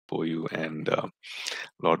before you. And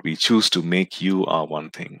Lord, we choose to make you our one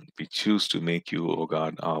thing. We choose to make you, oh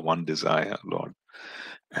God, our one desire, Lord.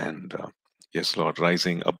 And yes, Lord,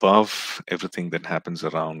 rising above everything that happens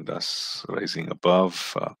around us, rising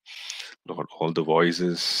above, Lord, all the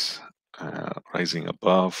voices, rising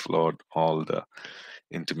above, Lord, all the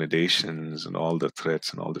intimidations and all the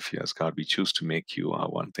threats and all the fears. God, we choose to make you our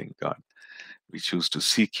one thing, God. We choose to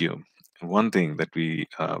seek you. And one thing that we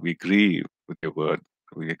agree with your word,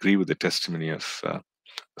 we agree with the testimony of the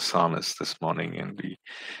psalmist this morning, and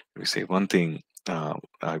we say one thing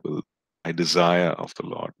I desire of the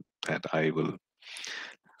Lord, that I will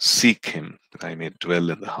seek him, that I may dwell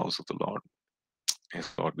in the house of the Lord.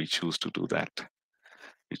 Yes, Lord, we choose to do that.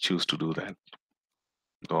 We choose to do that.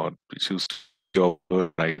 Lord, we choose to keep your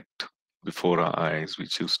word right before our eyes. We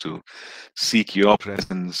choose to seek your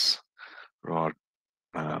presence, Lord.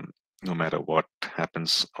 No matter what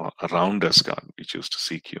happens around us, God, we choose to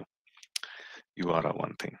seek you. You are our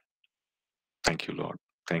one thing. Thank you, Lord.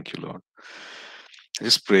 Thank you, Lord. I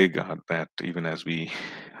just pray, God, that even as we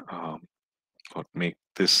Lord, make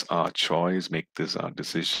this our choice, make this our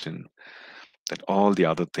decision, that all the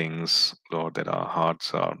other things, Lord, that our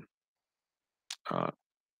hearts are uh,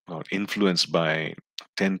 Lord, influenced by,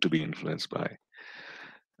 tend to be influenced by,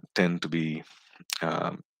 tend to be,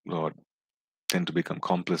 Lord, tend to become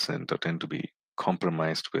complacent or tend to be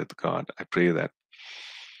compromised with, God. I pray that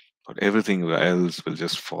Lord, everything else will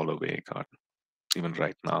just fall away, God. Even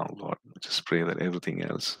right now, Lord, I just pray that everything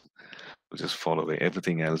else will just fall away.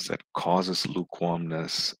 Everything else that causes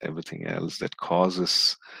lukewarmness, everything else that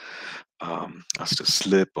causes us to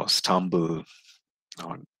slip or stumble,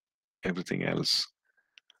 Lord, everything else,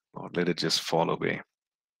 Lord, let it just fall away.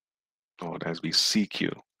 Lord, as we seek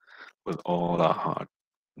you with all our heart,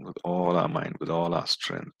 with all our mind, with all our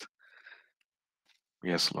strength.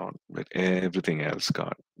 Yes, Lord, let everything else,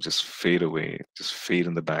 God, just fade away, just fade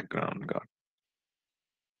in the background, God.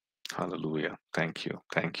 Hallelujah. Thank you.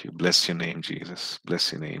 Thank you. Bless your name, Jesus.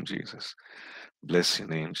 Bless your name, Jesus. Bless your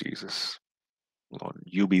name, Jesus. Lord,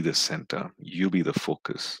 you be the center. You be the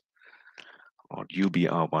focus. Lord, you be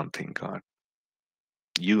our one thing, God.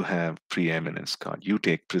 You have preeminence, God. You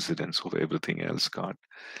take precedence over everything else, God.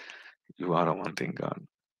 You are our one thing, God.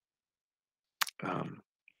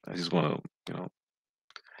 I just want to,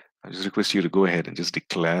 I just request you to go ahead and just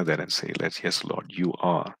declare that and say, yes, Lord, you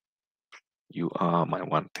are. You are my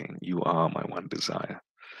one thing. You are my one desire.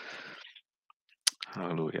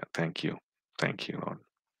 Hallelujah. Thank you. Thank you, Lord.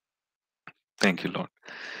 Thank you, Lord.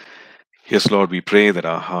 Yes, Lord, we pray that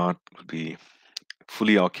our heart will be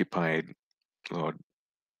fully occupied, Lord,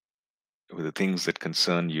 with the things that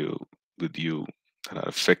concern you, with you, that our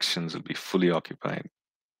affections will be fully occupied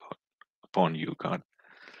upon you, God,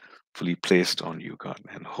 fully placed on you, God,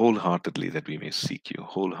 and wholeheartedly that we may seek you,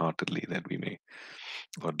 wholeheartedly that we may,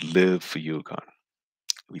 Lord, live for you, God.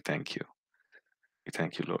 We thank you. We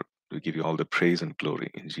thank you, Lord. We give you all the praise and glory.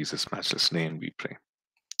 In Jesus' matchless name we pray.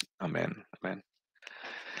 Amen. Amen.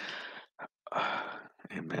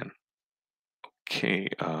 Amen. Okay.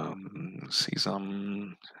 See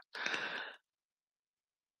some.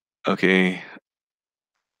 Okay.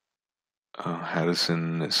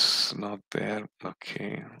 Harrison is not there.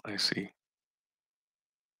 Okay, I see.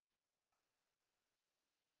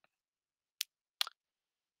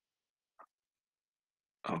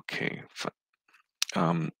 Okay.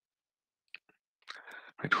 Right.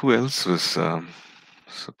 Who else was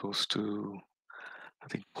supposed to? I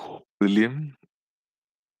think William,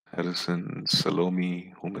 Harrison,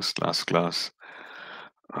 Salome, who missed last class.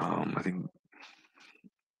 I think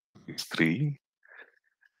these three.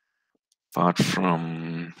 Apart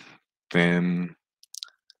from them,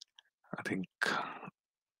 I think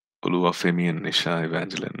Oluwafemi and Nisha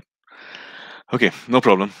Evangeline. Okay, no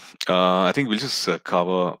problem. I think we'll just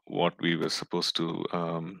cover what we were supposed to.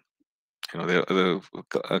 There are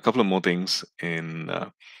a couple of more things in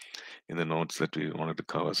the notes that we wanted to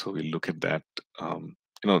cover, so we'll look at that.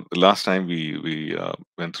 The last time we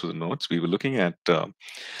went through the notes, we were looking at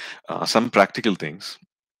some practical things,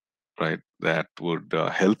 right, that would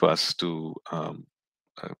help us to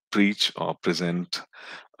preach or present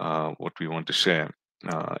what we want to share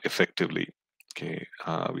effectively. Okay,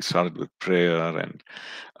 we started with prayer and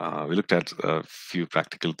we looked at a few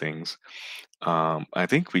practical things. I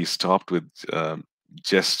think we stopped with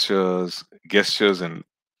gestures and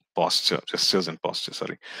gestures and posture.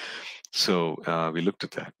 Sorry. So we looked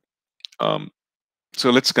at that. So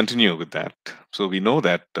let's continue with that. So we know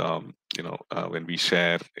that when we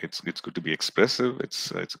share, it's good to be expressive.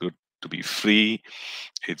 It's good to be free.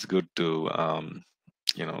 It's good to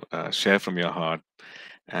share from your heart.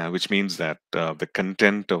 which means that the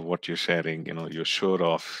content of what you're sharing, you're sure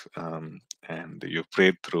of, and you've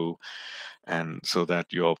prayed through, and so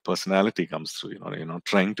that your personality comes through. You're not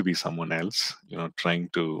trying to be someone else. You're not trying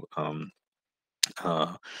to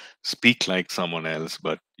uh, speak like someone else,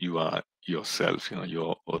 but you are yourself.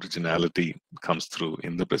 Your originality comes through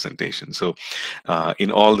in the presentation. So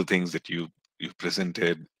in all the things that you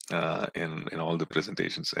presented, in all the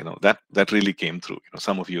presentations, that really came through.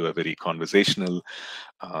 Some of you are very conversational.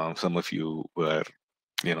 Some of you were,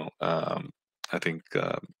 you know I think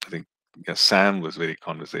I think yeah, Sam was very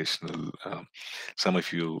conversational. Some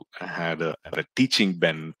of you had a teaching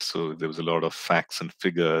bent, so there was a lot of facts and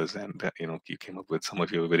figures, and you came up with. Some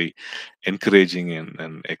of you were very encouraging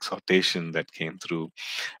and exhortation that came through,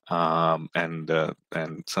 and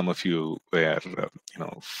some of you were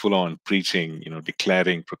full on preaching,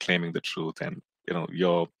 declaring, proclaiming the truth, and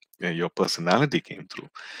your personality came through,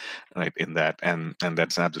 right, in that, and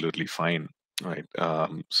that's absolutely fine, right.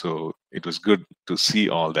 So it was good to see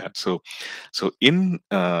all that. So in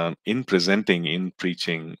presenting, in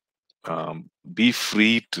preaching, be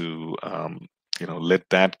free to let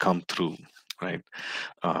that come through, right.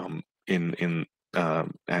 In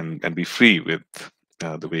and be free with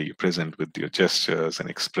the way you present, with your gestures and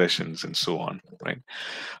expressions and so on, right.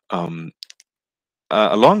 um,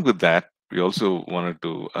 Along with that, we also wanted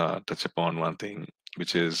to touch upon one thing,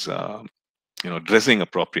 which is dressing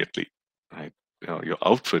appropriately, right. Your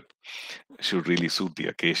outfit should really suit the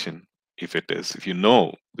occasion. If you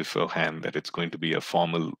know beforehand that it's going to be a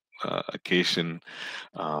formal occasion,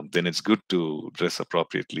 then it's good to dress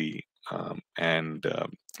appropriately, and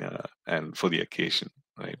for the occasion,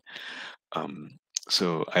 right. um,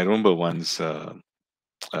 so I remember once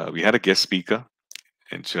we had a guest speaker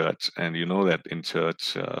in church, and you know that in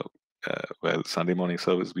church, well, Sunday morning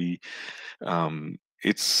service, we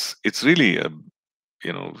it's really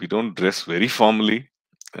we don't dress very formally.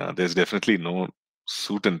 There's definitely no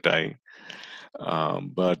suit and tie.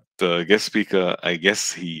 But the guest speaker, I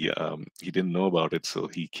guess he didn't know about it, so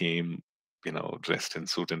he came, dressed in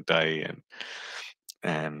suit and tie,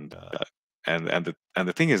 and uh, and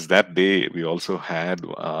the thing is, that day we also had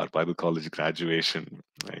our Bible college graduation,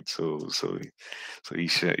 right? So he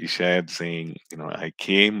shared saying, I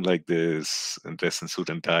came like this and dressed in suit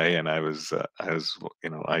and tie, and I was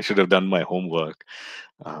I should have done my homework,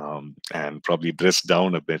 and probably dressed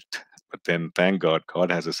down a bit. But then, thank God,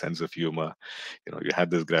 God has a sense of humor. You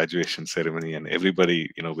had this graduation ceremony, and everybody,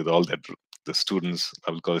 with all that, the students,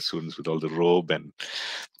 I will call it students, with all the robe and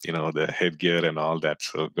the headgear and all that.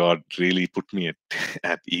 So God really put me at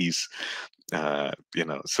at ease.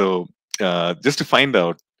 So just to find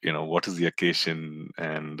out, what is the occasion,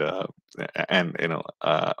 and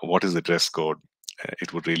what is the dress code.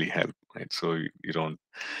 It would really help, right? So you don't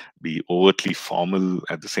be overtly formal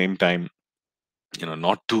at the same time,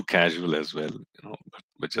 not too casual as well,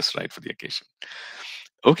 but just right for the occasion.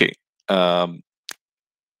 Okay. um,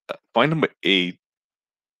 Point number 8.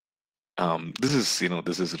 This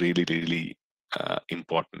is really, really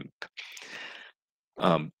important.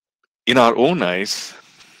 um, in our own eyes,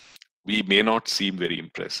 we may not seem very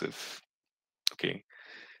impressive. Okay,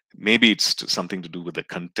 maybe it's something to do with the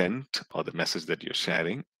content or the message that you're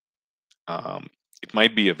sharing. um, it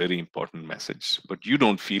might be a very important message, but you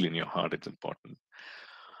don't feel in your heart it's important.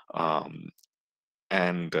 um,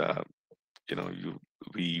 and you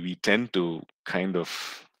we tend to kind of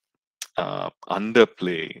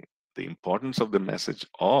underplay the importance of the message,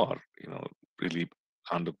 or really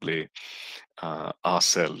underplay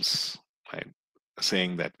ourselves, right?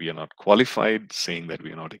 Saying that we are not qualified, saying that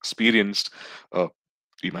we are not experienced.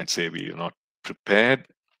 We might say we are not prepared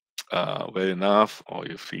well enough, or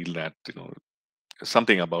you feel that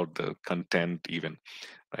something about the content even,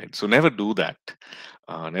 right? So never do that.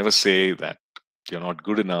 Never say that you're not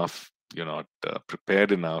good enough, you're not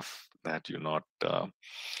prepared enough, that you're not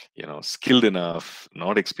skilled enough,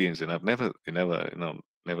 not experienced enough. Never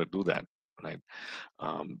do that, right?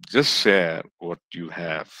 Just share what you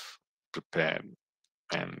have prepared,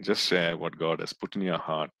 and just share what God has put in your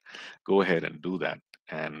heart. Go ahead and do that,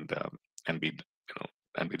 and be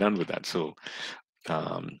done with that. So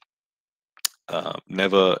um,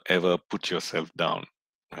 never ever put yourself down,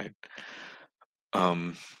 right?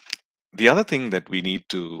 um, the other thing that we need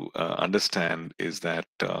to understand is that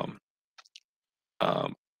um,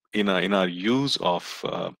 in our use of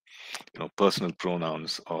personal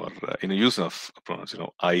pronouns, or in the use of pronouns,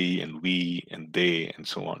 I and we and they and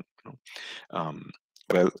so on, um,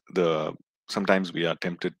 well, the sometimes we are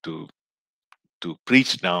tempted to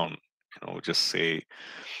preach down, just say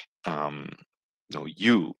um,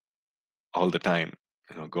 you all the time.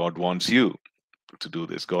 God wants you. to do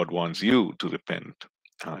this. God wants you to repent.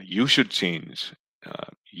 You should change.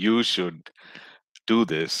 You should do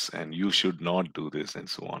this, and you should not do this, and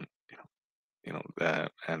so on.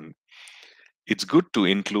 And it's good to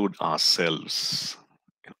include ourselves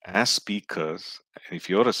as speakers. If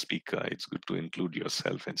you're a speaker, it's good to include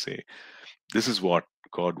yourself and say, "This is what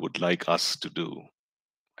God would like us to do."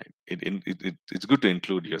 Right? It's good to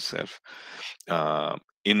include yourself uh,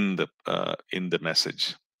 in the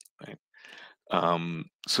message. Right?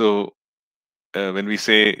 So when we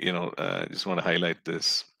say, I just want to highlight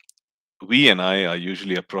this. We and I are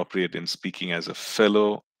usually appropriate in speaking as a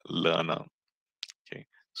fellow learner. Okay,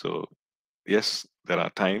 so yes, there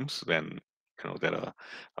are times when there are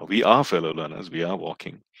we are fellow learners. We are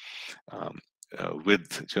walking um,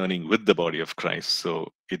 with journeying with the body of Christ.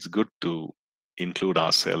 So it's good to include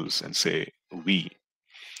ourselves and say we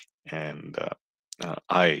and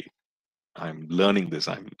I'm learning this.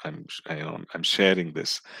 I'm sharing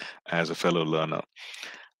this as a fellow learner.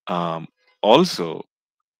 Um, Also,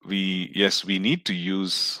 we need to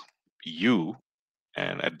use you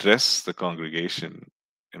and address the congregation.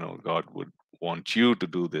 God would want you to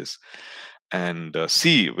do this, and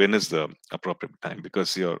see when is the appropriate time,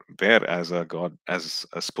 because you're there as a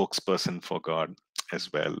spokesperson for God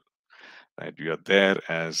as well, right? You are there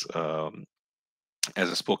as a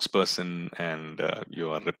spokesperson, and you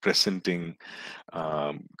are representing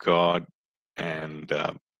God, and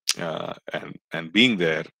and being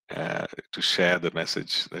there to share the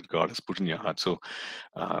message that God has put in your heart. So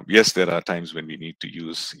yes, there are times when we need to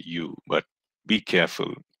use you, but be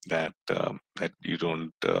careful that you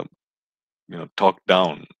don't talk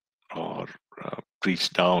down or preach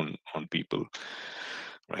down on people,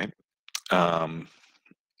 right? Um,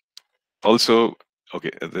 Also,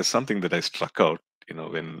 okay, there's something that I struck out,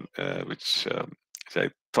 when which I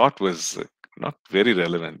thought was not very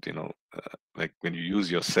relevant. Like when you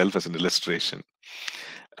use yourself as an illustration,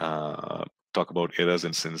 uh, talk about errors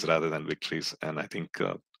and sins rather than victories, and I think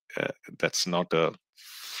uh, that's not a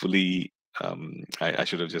fully. I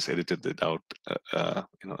should have just edited it out, a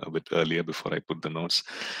bit earlier before I put the notes.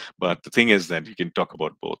 But the thing is that you can talk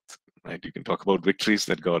about both, right? You can talk about victories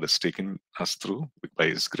that God has taken us through by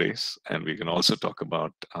His grace, and we can also talk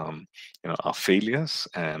about our failures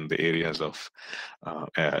and the areas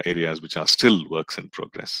which are still works in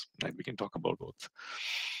progress. Right? We can talk about both,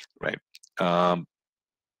 right? Um,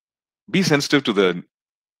 be sensitive to the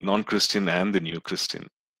non-Christian and the new Christian,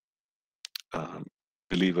 um,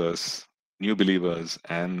 believers, new believers,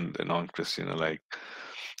 and the non-Christian alike.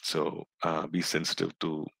 So be sensitive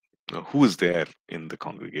to who is there in the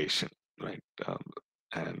congregation, right?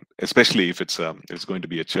 And especially if it's going to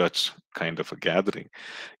be a church kind of a gathering,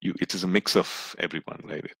 it is a mix of everyone,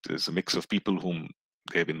 right? It is a mix of people whom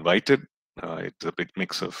they've invited. It's a big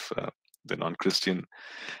mix of the non-Christian.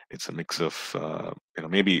 It's a mix of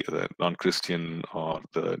maybe the non-Christian or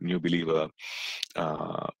the new believer.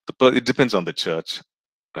 It depends on the church,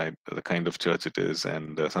 right? The kind of church it is,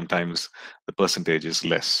 and sometimes the percentage is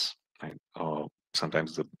less, right? Or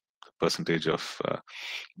sometimes the percentage of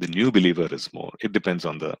the new believer is more. It depends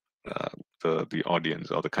on uh, the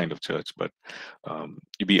audience or the kind of church, but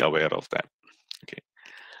you be aware of that. Okay.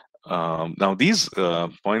 Now these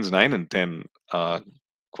points 9 and 10 are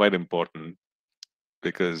quite important,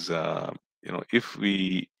 because if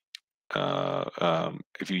we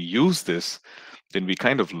use this, then we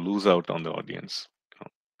kind of lose out on the audience.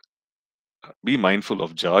 Be mindful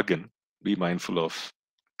of jargon. Be mindful of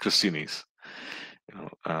Christianese.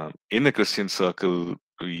 In a Christian circle,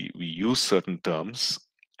 we use certain terms,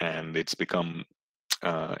 and it's become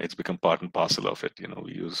part and parcel of it.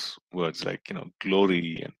 We use words like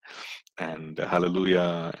glory and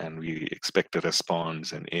hallelujah, and we expect a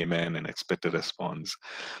response, and amen, and expect a response,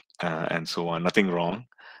 and so on. Nothing wrong,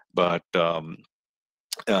 but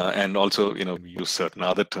and also we use certain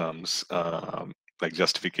other terms like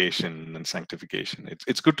justification and sanctification.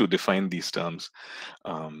 It's good to define these terms,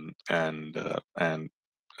 and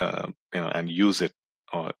use it,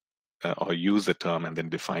 or use the term and then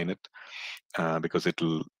define it, because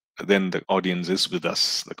then the audience is with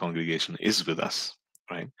us, the congregation is with us,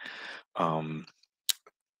 right? um,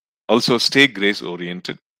 Also, stay grace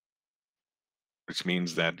oriented, which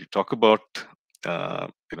means that you talk about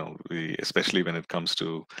especially when it comes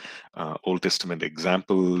to Old Testament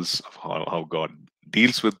examples of how God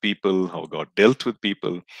deals with people, how God dealt with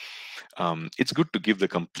people. It's good to give the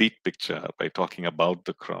complete picture by talking about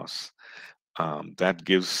the cross. That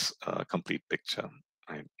gives a complete picture,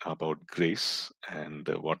 right, about grace and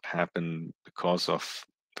what happened because of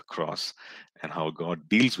the cross, and how God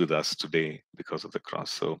deals with us today because of the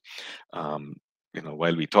cross. So um,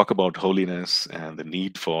 while we talk about holiness and the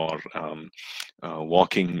need for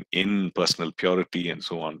walking in personal purity and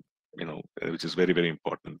so on, which is very, very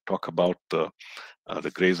important, talk about the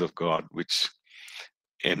grace of God, which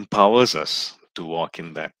empowers us to walk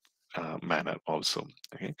in that manner also.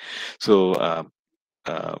 Okay, so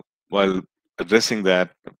uh, while addressing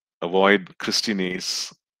that, avoid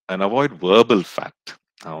Christianese and avoid verbal fat.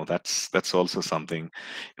 Now that's also something,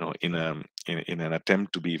 in an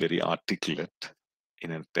attempt to be very articulate,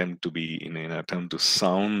 in an attempt to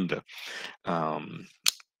sound, um,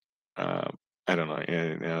 uh, I don't know,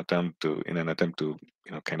 in an attempt to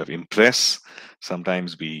kind of impress.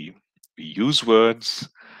 Sometimes we use words,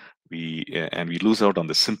 and we lose out on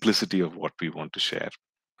the simplicity of what we want to share,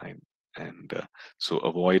 right? And so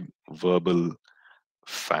avoid verbal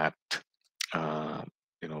fat,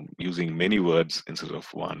 using many words instead of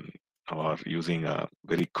one, or using a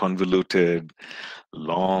very convoluted,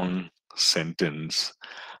 long sentence,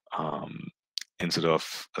 um, instead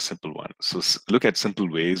of a simple one. So look at simple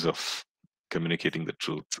ways of communicating the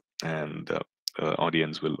truth, and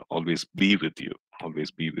audience will always be with you,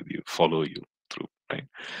 follow you through, right?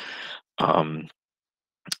 Um,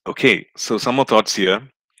 okay, so some more thoughts here.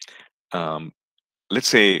 Um, let's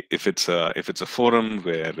say if it's a forum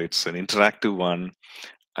where it's an interactive one,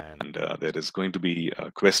 and there is going to be a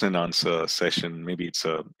question and answer session. Maybe it's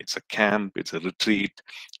a camp, it's a retreat,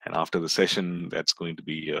 and after the session, that's going to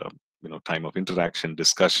be time of interaction,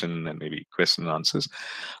 discussion, and maybe question and answers.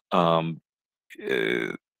 Um,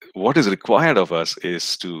 uh, what is required of us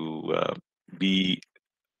is to be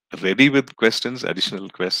ready with questions, additional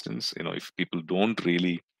questions. If people don't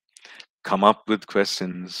really come up with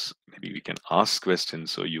questions, maybe we can ask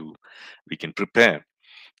questions, so we can prepare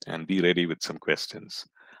and be ready with some questions,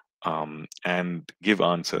 and give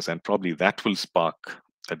answers, and probably that will spark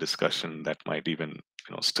a discussion that might even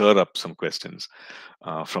stir up some questions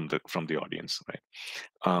from the audience, right?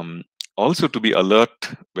 um, Also, to be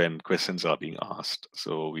alert when questions are being asked,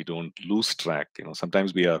 so we don't lose track.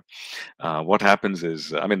 Sometimes we are what happens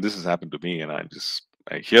is, I mean, this has happened to me, and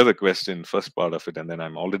I hear the question, first part of it, and then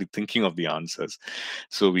I'm already thinking of the answers,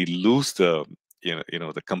 so we lose the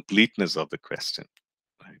the completeness of the question,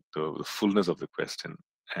 right? The fullness of the question.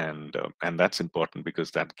 And that's important,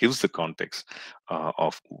 because that gives the context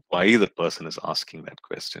of why the person is asking that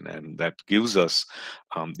question, and that gives us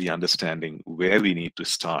the understanding where we need to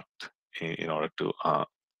start in order to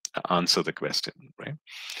answer the question, right?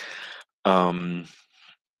 um,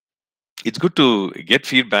 it's good to get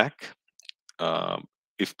feedback, um,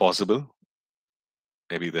 if possible.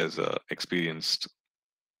 Maybe there's a experienced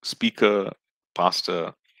speaker,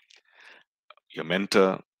 pastor, your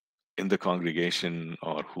mentor in the congregation,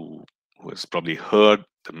 or who has probably heard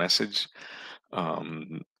the message.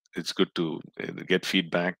 um, it's good to get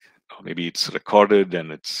feedback, or maybe it's recorded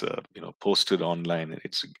and it's posted online.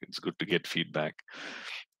 It's good to get feedback.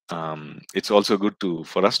 It's also good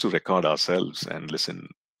for us to record ourselves and listen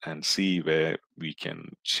and see where we can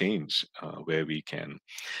change, where we can,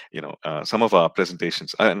 some of our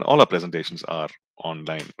presentations, and all our presentations are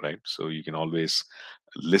online, right? So you can always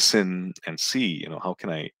listen and see, how can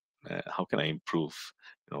I improve,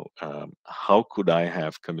 how could I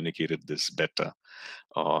have communicated this better,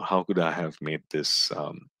 or how could I have made this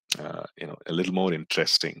a little more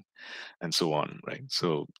interesting, and so on, right?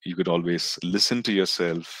 So you could always listen to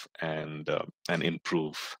yourself and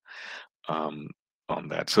improve um, on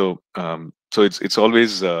that. So it's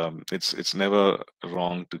always, it's never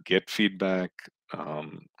wrong to get feedback,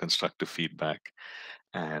 constructive feedback,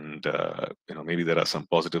 and maybe there are some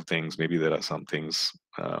positive things, maybe there are some things,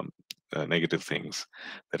 negative things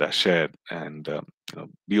that are shared, and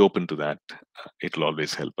be open to that. It'll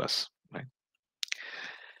always help us, right?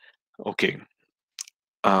 Okay.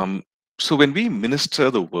 Um, so when we minister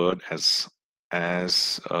the word as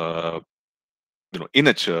in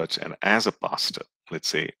a church and as a pastor, let's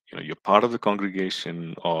say you're part of the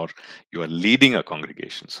congregation, or you are leading a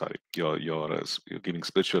congregation. Sorry, you're giving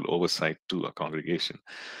spiritual oversight to a congregation.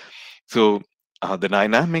 So the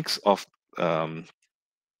dynamics um,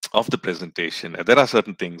 of the presentation, there are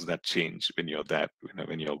certain things that change when you're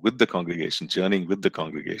when you're with the congregation, journeying with the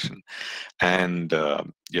congregation, and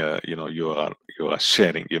yeah, you are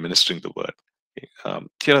sharing, you're ministering the word. Okay.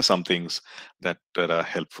 Here are some things that are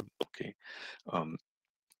helpful. Okay. um,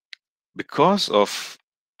 because of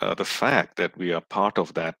the fact that we are part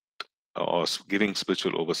of that, or giving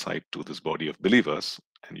spiritual oversight to this body of believers,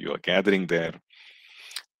 and you are gathering there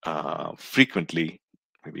frequently,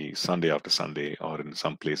 maybe Sunday after Sunday, or in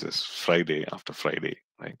some places Friday after Friday,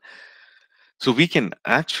 right? So we can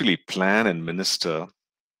actually plan and minister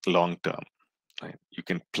long term, right? You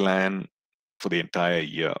can plan for the entire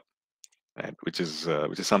year, right? Which is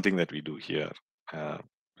something that we do here,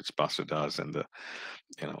 which Pastor does, and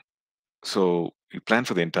you know, so we plan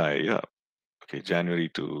for the entire year. Okay, January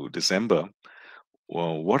to December.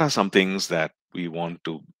 Well, what are some things that we want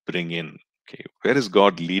to bring in? Okay, where is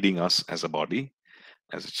God leading us as a body,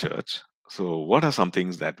 as a church? So, what are some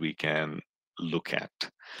things that we can look at?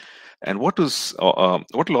 And what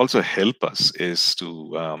will also help us is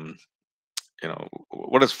to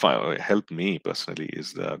what has helped me personally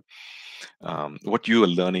is the what you are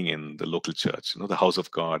learning in the local church, the house of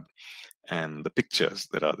God, and the pictures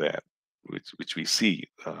that are there, which we see,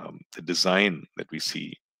 the design that we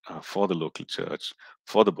see for the local church,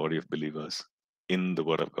 for the body of believers in the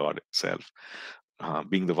Word of God itself,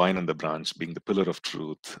 being the vine and the branch, being the pillar of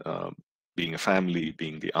truth, being a family,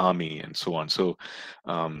 being the army, and so on. So,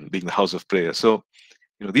 being the house of prayer. So,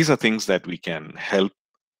 these are things that we can help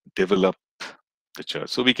develop the church.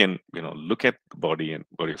 So we can, look at the body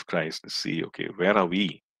of Christ and see, okay, where are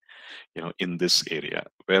we, in this area?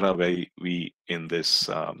 Where are we in this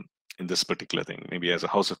particular thing? Maybe as a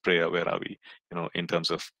house of prayer, where are we? In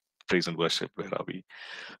terms of praise and worship, where are we?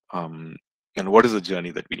 Um, and what is the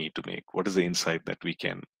journey that we need to make? What is the insight that we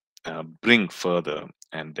can bring further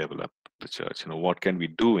and develop the church? What can we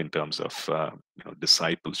do in terms of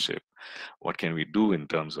discipleship? What can we do in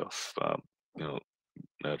terms of you know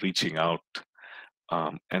reaching out?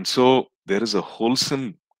 And so there is a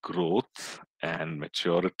wholesome growth and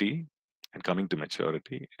maturity and coming to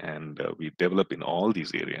maturity, and we develop in all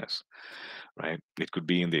these areas, right? It could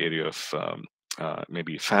be in the area of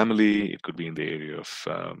maybe family. It could be in the area of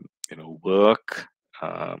work,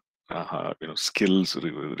 skills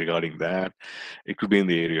regarding that. It could be in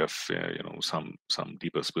the area of some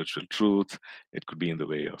deeper spiritual truth. It could be in the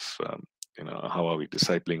way of how are we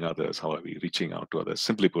discipling others? How are we reaching out to others?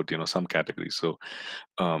 Simply put, some categories.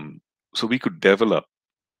 Um, so we could develop.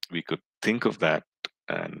 We could think of that,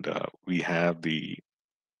 and we have the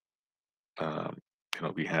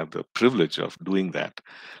we have the privilege of doing that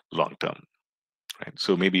long term, right?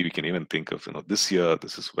 So maybe we can even think of, this year,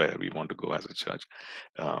 this is where we want to go as a church.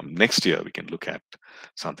 Next year, we can look at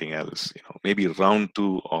something else, maybe round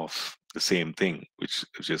two of the same thing, which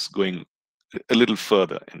is going a little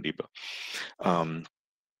further and deeper.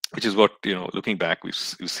 Which is what, looking back, we've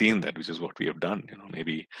seen that, which is what we have done.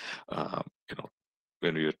 Maybe uh, you know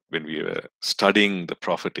when we were studying the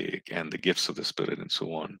prophetic and the gifts of the Spirit and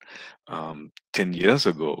so on, 10 years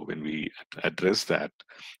ago, when we addressed that,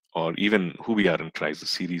 or even who we are in Christ, the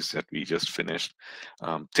series that we just finished,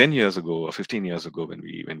 10 years ago or 15 years ago, when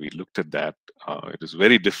we looked at that, it was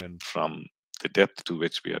very different from the depth to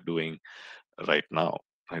which we are doing right now.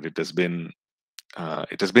 Right? It has been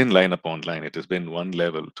line upon line. It has been one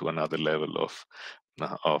level to another level of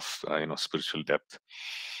spiritual depth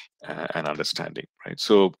and understanding, right?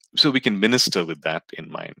 So we can minister with that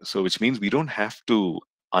in mind. So which means we don't have to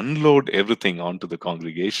unload everything onto the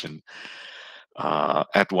congregation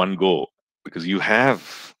at one go, because you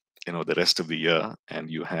have the rest of the year and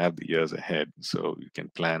you have the years ahead, so you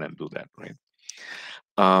can plan and do that, right?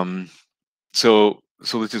 Um, so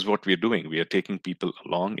this is what we are doing. We are taking people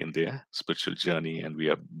along in their spiritual journey, and we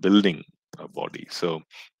are building a body. So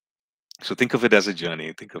think of it as a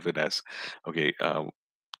journey. Think of it as, okay,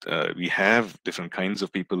 we have different kinds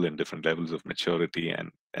of people in different levels of maturity,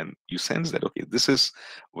 and you sense that, okay, this is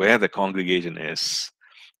where the congregation is,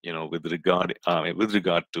 with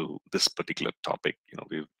regard to this particular topic.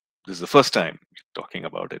 This is the first time you're talking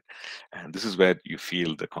about it, and this is where you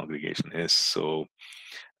feel the congregation is. So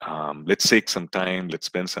let's take some time, let's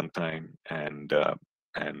spend some time, and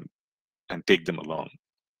and take them along,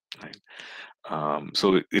 right?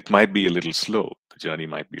 So it might be a little slow. The journey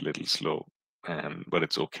might be a little slow, but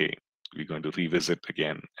it's okay. We're going to revisit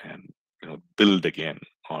again and build again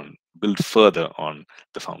build further on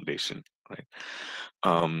the foundation, right?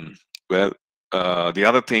 Um, well, the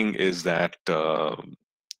other thing is that uh,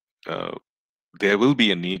 there will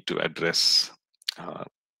be a need to address uh,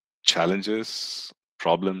 challenges,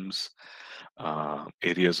 problems,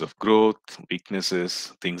 areas of growth,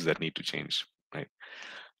 weaknesses, things that need to change, right?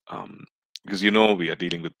 Um, because we are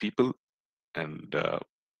dealing with people, and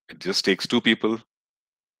it just takes two people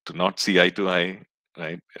to not see eye to eye,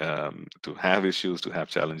 right? To have issues, to have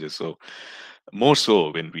challenges. So more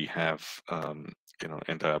so when we have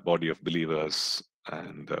entire body of believers,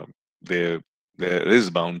 and there there is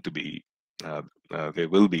bound to be uh, there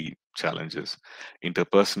will be challenges,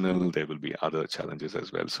 interpersonal. There will be other challenges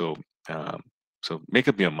as well. Um, so make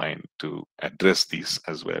up your mind to address these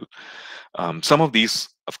as well. Some of these,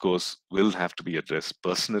 of course, will have to be addressed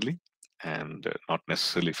personally, and not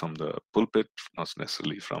necessarily from the pulpit, not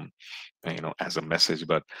necessarily from as a message,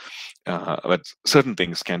 but certain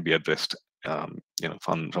things can be addressed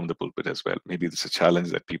from the pulpit as well. Maybe it's a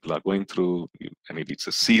challenge that people are going through, and maybe it's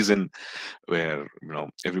a season where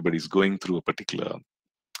everybody's going through a particular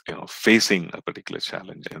facing a particular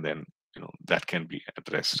challenge, and then that can be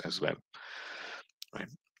addressed as well, right?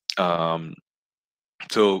 um,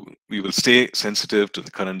 so we will stay sensitive to the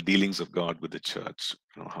current dealings of God with the church.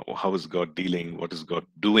 How is God dealing? What is God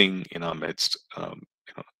doing in our midst?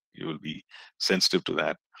 You will be sensitive to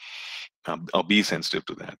that, or be sensitive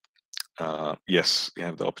to that. Yes, we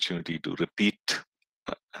have the opportunity to repeat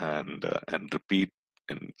and repeat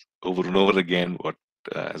and over again what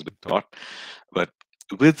has been taught, but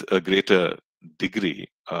with a greater degree,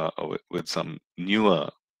 with some newer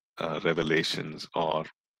revelations, or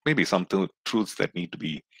maybe some truths that need to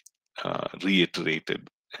be reiterated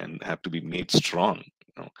and have to be made strong.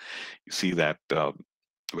 You see that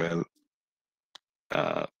well,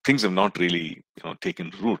 things have not really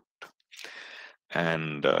taken root,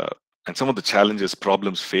 and some of the challenges,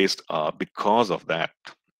 problems faced are because of that,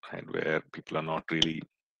 and where people are not really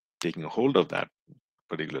taking a hold of that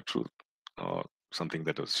particular truth or something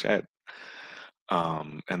that was shared.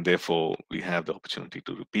 And therefore, we have the opportunity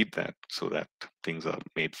to repeat that so that things are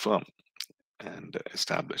made firm and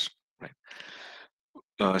established.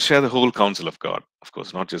 Right? Share the whole counsel of God, of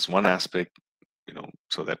course, not just one aspect.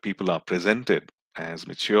 So that people are presented as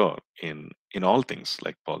mature in all things,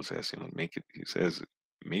 like Paul says. Make it. He says,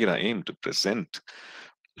 make it our aim to present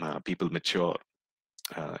people mature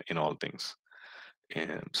in all things,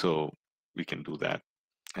 and so we can do that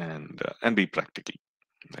and be practical.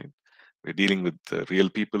 Right? We're dealing with real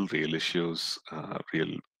people, real issues,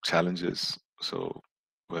 real challenges. So,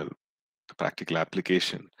 well, the practical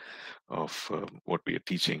application of what we are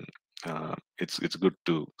teaching, it's good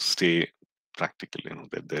to stay practical.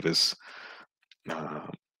 That there is uh,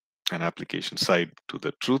 an application side to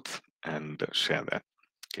the truth, and share that.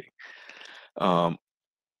 Okay. Um,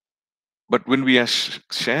 but when we are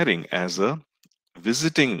sharing as a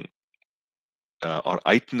visiting or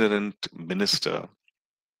itinerant minister,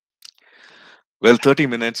 well, 30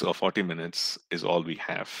 minutes or 40 minutes is all we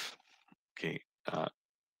have. Okay.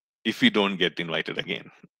 If we don't get invited again,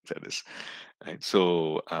 that is. Right.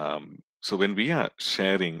 So when we are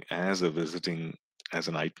sharing as a visiting, as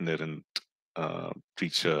an itinerant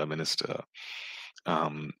preacher, minister,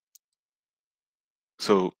 um,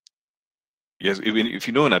 so yes, even if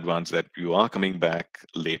you know in advance that you are coming back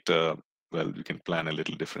later, well, you can plan a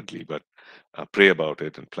little differently, but pray about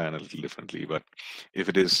it and plan a little differently. But if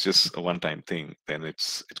it is just a one-time thing, then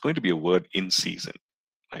it's going to be a word in season,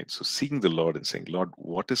 right? So seeking the Lord and saying, Lord,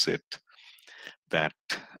 what is it that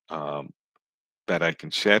um, that I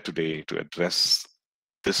can share today to address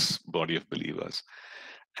this body of believers,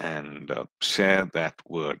 and share that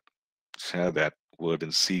word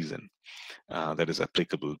in season that is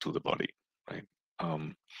applicable to the body, right?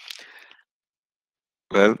 Um,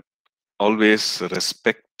 well, always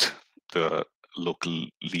respect the local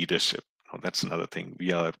leadership. That's another thing.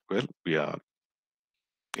 We are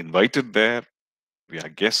invited there. We are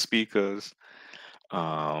guest speakers.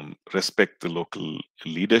 Respect the local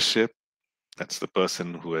leadership. That's the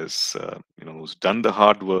person who has, who's done the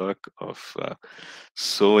hard work of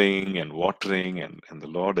sowing and watering, and the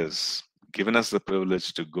Lord has given us the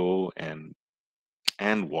privilege to go and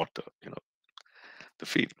water, the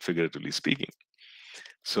field, figuratively speaking.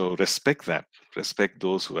 So respect that. Respect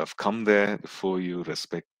those who have come there before you.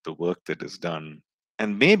 Respect the work that is done.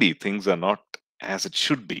 And maybe things are not as it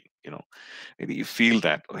should be. Maybe you feel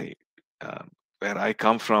that way. Uh, where I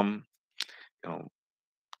come from, you know,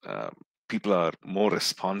 uh, people are more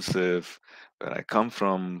responsive. Where I come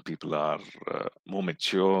from, people are more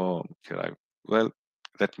mature. Well,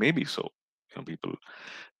 that may be so. People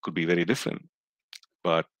could be very different,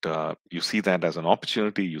 but you see that as an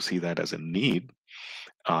opportunity. You see that as a need,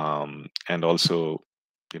 and also,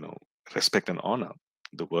 you know, respect and honor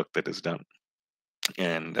the work that is done.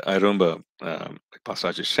 And I remember Pastor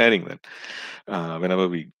Raj is sharing that whenever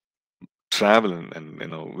we travel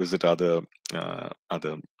and visit other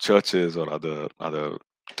churches or other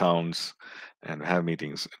towns and have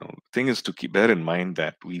meetings, thing is to bear in mind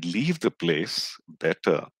that we leave the place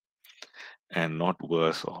better and not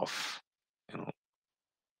worse off. You know,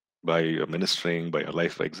 by your ministering, by your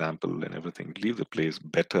life, for example, and everything, leave the place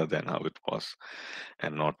better than how it was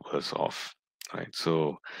and not worse off. Right.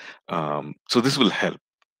 So this will help,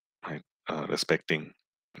 right? Respecting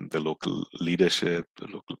the local leadership, the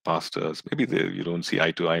local pastors. Maybe you don't see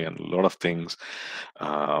eye to eye on a lot of things,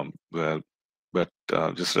 well, but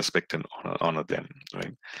just respect and honor them,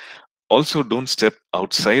 right? also don't step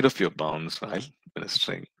outside of your bounds while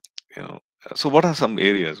ministering. You know, so what are some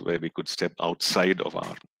areas where we could step outside of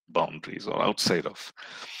our boundaries or outside of,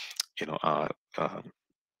 our um,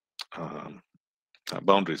 um,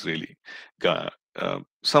 boundaries really?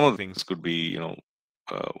 Some of the things could be,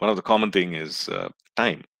 one of the common thing is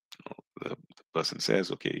time. The person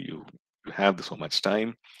says, okay, you have so much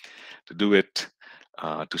time to do it,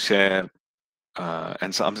 to share,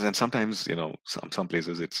 and sometimes, some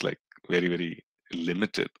places it's like very, very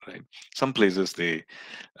limited, right? Some places you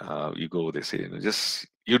go, they say, just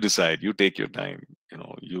you decide, you take your time,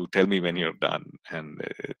 you tell me when you're done, and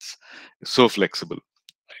it's so flexible.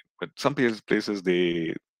 But some places,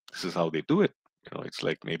 this is how they do it. It's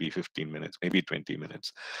like maybe 15 minutes, maybe 20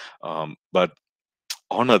 minutes. But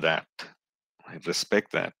honor that, right?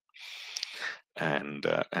 Respect that, and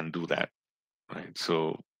do that, right?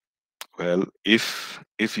 So, well, if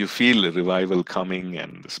you feel a revival coming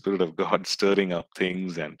and the Spirit of God stirring up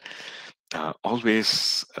things, and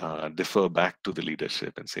always defer back to the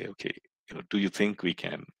leadership and say, okay, do you think we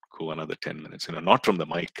can go another 10 minutes? Not from the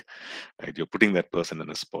mic, right? You're putting that person in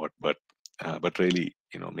a spot, but really,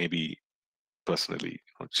 maybe personally,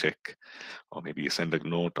 check, or maybe send a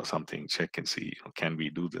note or something, check and see, can we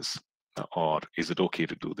do this? Or is it okay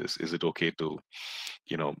to do this? Is it okay to,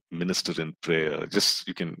 minister in prayer? Just,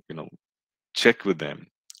 you can, check with them,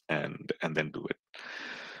 and then do it,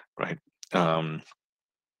 right?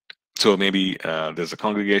 So maybe there's a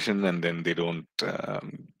congregation, and then they don't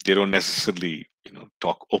necessarily,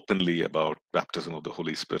 talk openly about baptism of the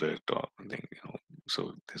Holy Spirit or something,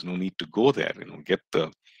 so there's no need to go there. Get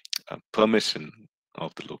the permission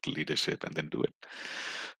of the local leadership and then do it,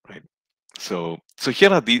 right? So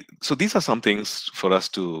these are some things for us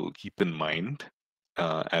to keep in mind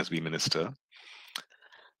as we minister.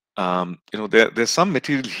 There's some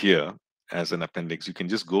material here as an appendix. You can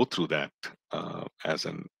just go through that as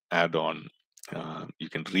an add-on. You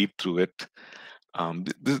can read through it.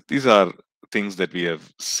 These are things that we have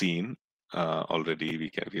seen already. We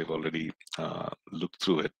have already looked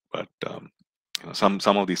through it, but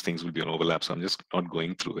some of these things will be an overlap, so I'm just not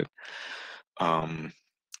going through it.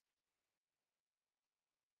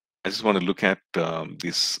 I just want to look at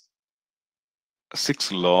these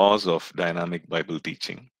 6 laws of dynamic Bible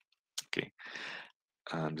teaching. Okay,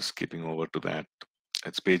 I'm just skipping over to that.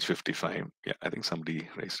 It's page 55. Yeah, I think somebody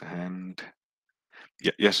raised a hand.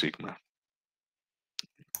 Yeah, yes, Rikma.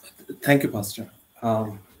 Thank you, Pastor.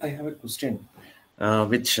 I have a question,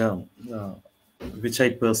 which I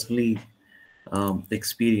personally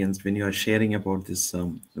experienced when you are sharing about this.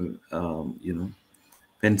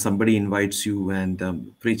 When somebody invites you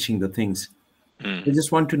and preaching the things. I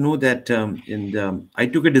just want to know that, I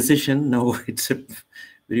took a decision. Now it's a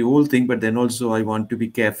very old thing, but then also I want to be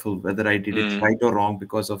careful whether I did it right or wrong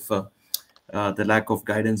because of the lack of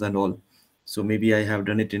guidance and all. So maybe I have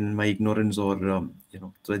done it in my ignorance, or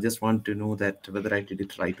So I just want to know that whether I did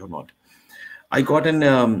it right or not. I got an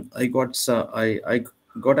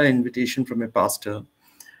invitation from a pastor.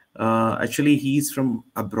 Actually, he's from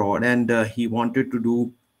abroad, and he wanted to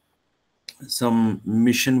do some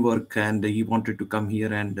mission work, and he wanted to come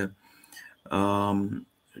here and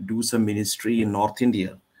do some ministry in North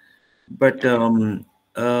India. But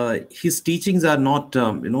his teachings are not,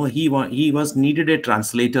 he was needed a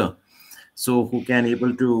translator, so who can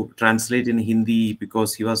able to translate in Hindi,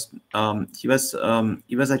 because he was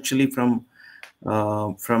actually from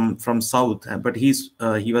South, but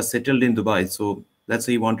he was settled in Dubai, so that's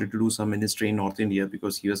why he wanted to do some ministry in North India,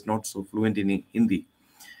 because he was not so fluent in Hindi.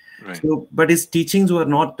 Right. So, but his teachings were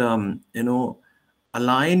not,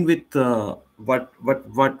 aligned with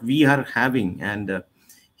what we are having. And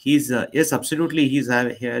he's yes, absolutely, he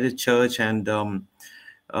had a church, and they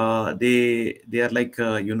are like,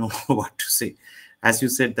 what to say, as you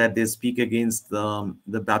said, that they speak against the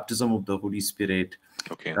baptism of the Holy Spirit.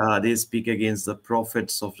 Okay. They speak against the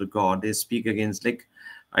prophets of the God. They speak against, like,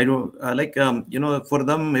 I don't for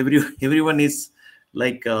them, everyone is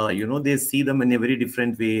like, they see them in a very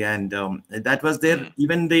different way. And that was their,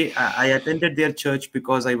 even I attended their church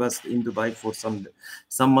because I was in Dubai for some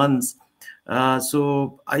months.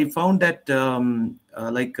 So I found that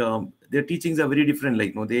their teachings are very different.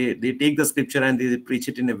 Like, they take the scripture and they preach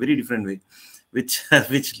it in a very different way, which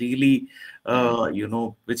which really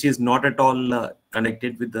which is not at all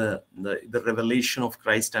connected with the revelation of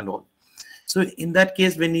Christ and all. So in that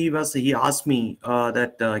case, when he asked me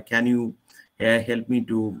that can you help me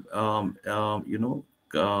to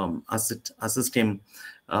assist him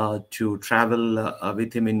to travel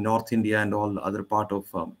with him in North India and all other part of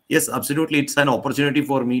yes, absolutely, it's an opportunity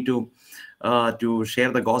for me to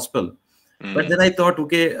share the gospel. But Mm. then I thought,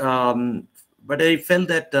 okay, but I felt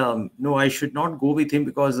that no, I should not go with him,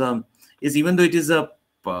 because is even though it is a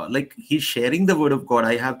like he's sharing the word of God,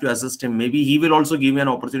 I have to assist him. Maybe he will also give me an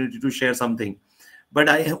opportunity to share something, but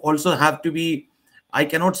I also have to be. I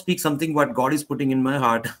cannot speak something what God is putting in my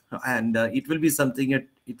heart, and it will be something.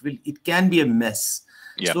 It can be a mess.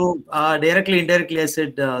 Yeah. So directly, indirectly, I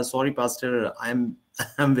said, "Sorry, Pastor, I'm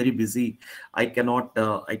I'm very busy. I cannot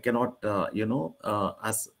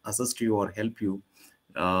assist you or help you."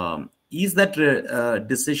 Is that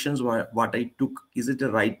decisions what I took, is it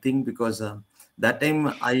the right thing? Because that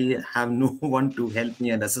time I have no one to help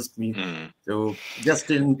me and assist me. Mm. So just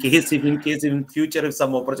in case, if in case in future if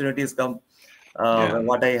some opportunities come, Yeah.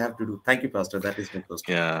 what I have to do. Thank you, Pastor. That is my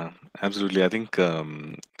question. Yeah, absolutely. I think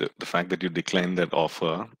the fact that you declined that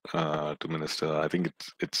offer to minister, I think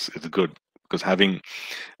it's good, because having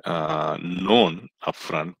known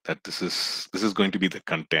upfront that this is going to be the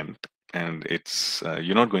content, and it's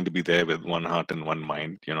you're not going to be there with one heart and one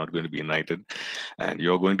mind. You're not going to be united, and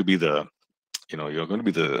you're going to be you're going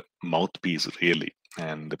to be the mouthpiece, really,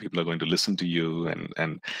 and the people are going to listen to you,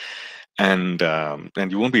 and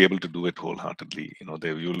you won't be able to do it wholeheartedly.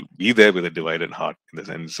 You'll be there with a divided heart, in the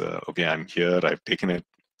sense, okay, I'm here, I've taken it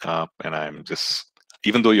up, and I'm just,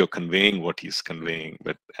 even though you're conveying what he's conveying,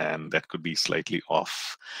 and that could be slightly off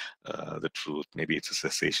the truth. Maybe it's a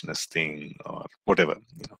cessationist thing or whatever.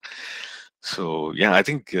 So yeah, I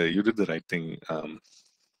think you did the right thing.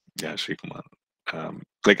 Yeah, Srikumar.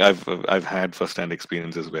 Like I've had firsthand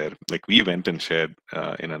experiences where, like, we went and shared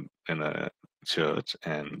in a church,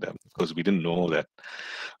 and of course we didn't know that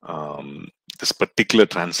this particular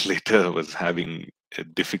translator was having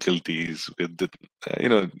difficulties with the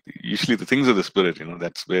usually the things of the spirit.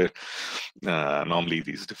 That's where normally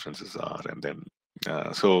these differences are, and then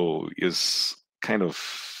so is kind of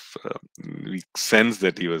uh, we sense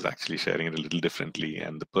that he was actually sharing it a little differently,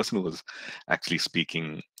 and the person who was actually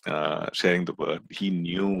speaking, sharing the word,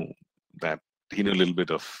 that he knew a little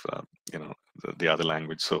bit of the other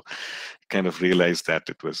language, so kind of realized that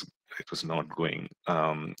it was not going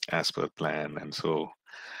as per plan, and so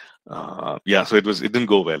yeah, so it didn't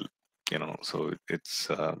go well. So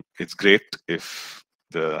it's great if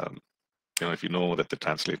the if you know that the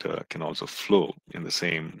translator can also flow in the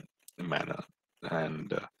same manner,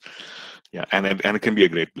 and yeah, and it can be a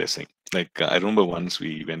great blessing. Like, I remember once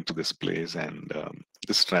we went to this place, and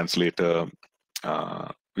this translator,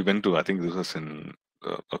 we went to, I think this was in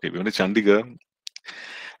okay, we went to Chandigarh,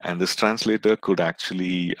 and this translator could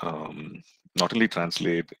actually not only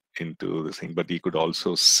translate into the thing, but he could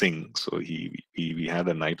also sing. So we had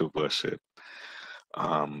a night of worship,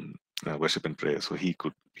 worship and prayer. So he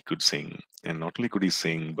could sing, and not only could he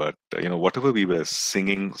sing, but whatever we were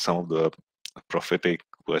singing, some of the prophetic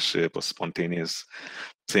worship or spontaneous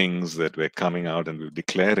things that were coming out and we were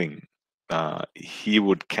declaring, he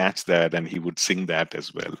would catch that and he would sing that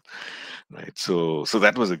as well, right? So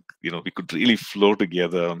that was we could really flow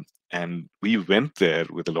together, and we went there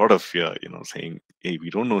with a lot of fear, saying, hey, we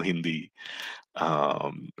don't know Hindi,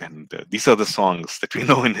 and these are the songs that we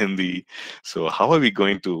know in Hindi. So how are we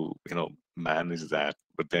going to, manage that?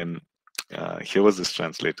 But then here was this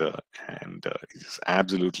translator, and he just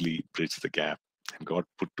absolutely bridged the gap, and God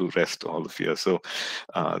put to rest all the fear. So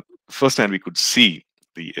first time we could see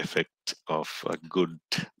the effect of a good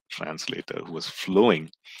translator who was flowing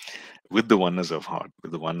with the oneness of heart,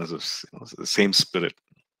 with the oneness of the same spirit.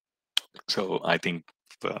 So I think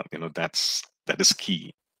that is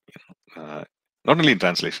key. Not only in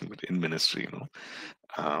translation but in ministry.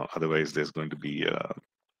 Otherwise, there's going to be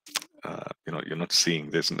you're not seeing,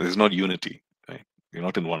 there's not unity, right? You're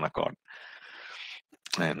not in one accord,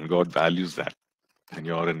 and God values that, and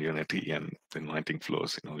you're in unity, and the anointing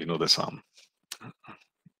flows. We know the psalm.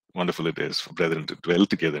 Wonderful it is for brethren to dwell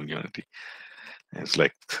together in unity. And it's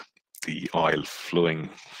like the oil flowing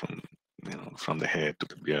from the head to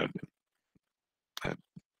the beard. A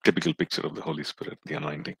typical picture of the Holy Spirit, the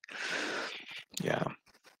anointing. Yeah.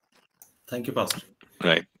 Thank you, Pastor.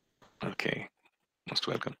 Right. Okay. Most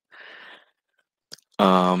welcome.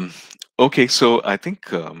 Um, okay, so I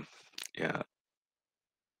think yeah,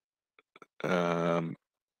 um,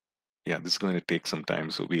 yeah, this is going to take some time,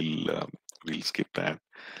 so we'll skip that.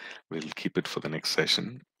 We'll keep it for the next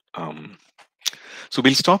session. So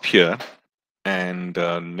we'll stop here, and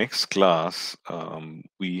next class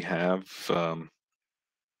we have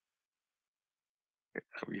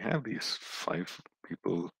these 5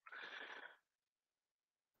 people.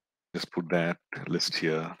 Just put that list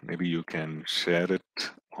here. Maybe you can share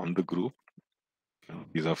it on the group.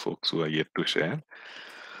 These are folks who are yet to share.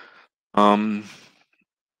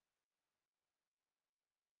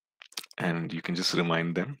 and you can just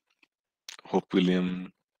remind them. Hope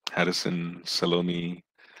William, Harrison, Salome,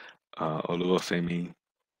 Olufemi,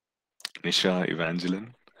 Nisha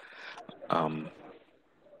Evangeline.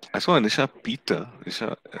 I saw Nisha Peter.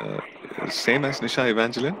 Nisha, same as Nisha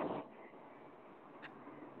Evangeline.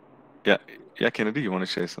 Yeah, yeah. Kennedy, you want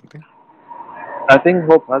to share something? I think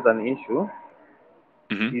Hope has an issue.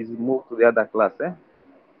 Mm-hmm. He's moved to the other class.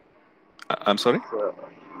 I'm sorry. So,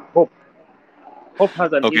 Hope. Hope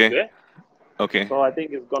has an Okay, issue. okay. So I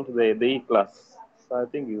think he's gone to the E class. So I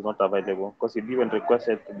think he's not available because he even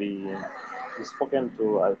requested to be. He's spoken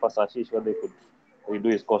to Pastor Ashish where they could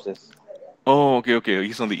redo his courses. Oh, okay, okay.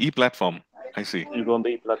 He's on the E platform. I see. He's on the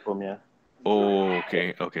E platform, yeah. Oh,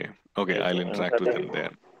 okay, okay, okay. Yes, I'll so interact I with think. him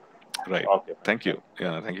there. Right. Okay. Thank you.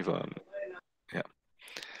 Yeah, thank you for yeah.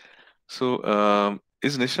 So,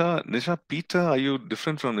 is Nisha Peter? Are you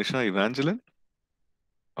different from Nisha Evangeline,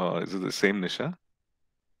 or is it the same Nisha?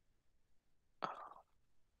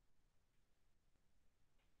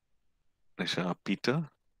 Nisha Peter.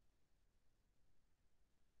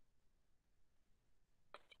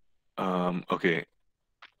 Okay,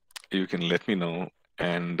 you can let me know.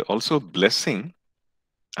 And also, blessing.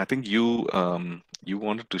 I think you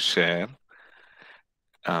wanted to share,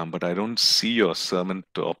 but I don't see your sermon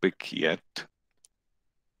topic yet.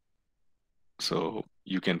 So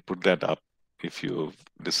you can put that up if you've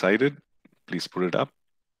decided. Please put it up.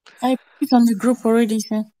 I put it on the group already,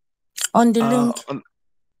 sir. On the link.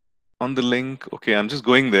 On the link. Okay, I'm just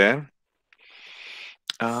going there.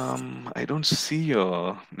 I don't see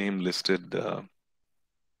your name listed. The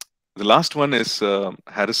last one is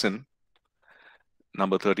Harrison,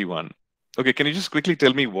 number 31. Okay, can you just quickly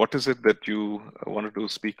tell me what is it that you wanted to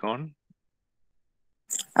speak on?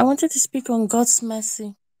 I wanted to speak on God's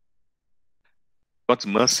mercy. God's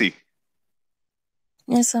mercy.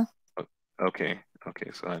 Yes, sir. Okay,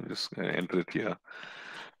 okay. So I'm just going to enter it here.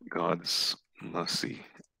 God's mercy.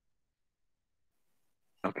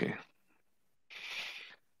 Okay.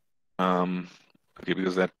 Okay,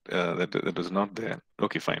 because that was not there.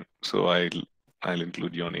 Okay, fine. So I'll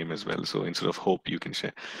include your name as well. So instead of Hope, you can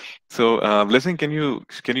share. So Blessing, can you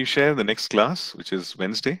share the next class, which is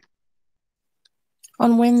Wednesday?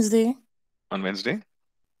 On Wednesday. On Wednesday?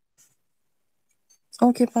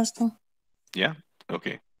 Okay, Pastor. Yeah.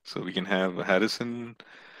 Okay. So we can have Harrison,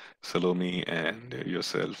 Salome, and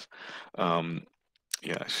yourself.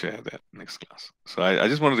 Yeah, share that next class. So I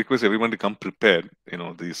just want to request everyone to come prepared. You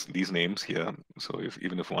know these names here. So if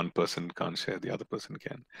even if one person can't share, the other person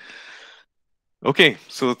can. Okay.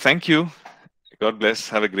 So thank you. God bless.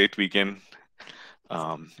 Have a great weekend.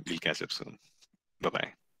 We'll catch up soon.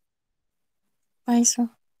 Bye-bye. Bye, sir.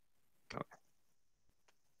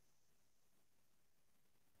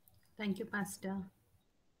 Thank you, Pastor.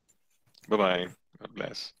 Bye-bye. God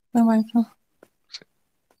bless. Bye-bye, sir.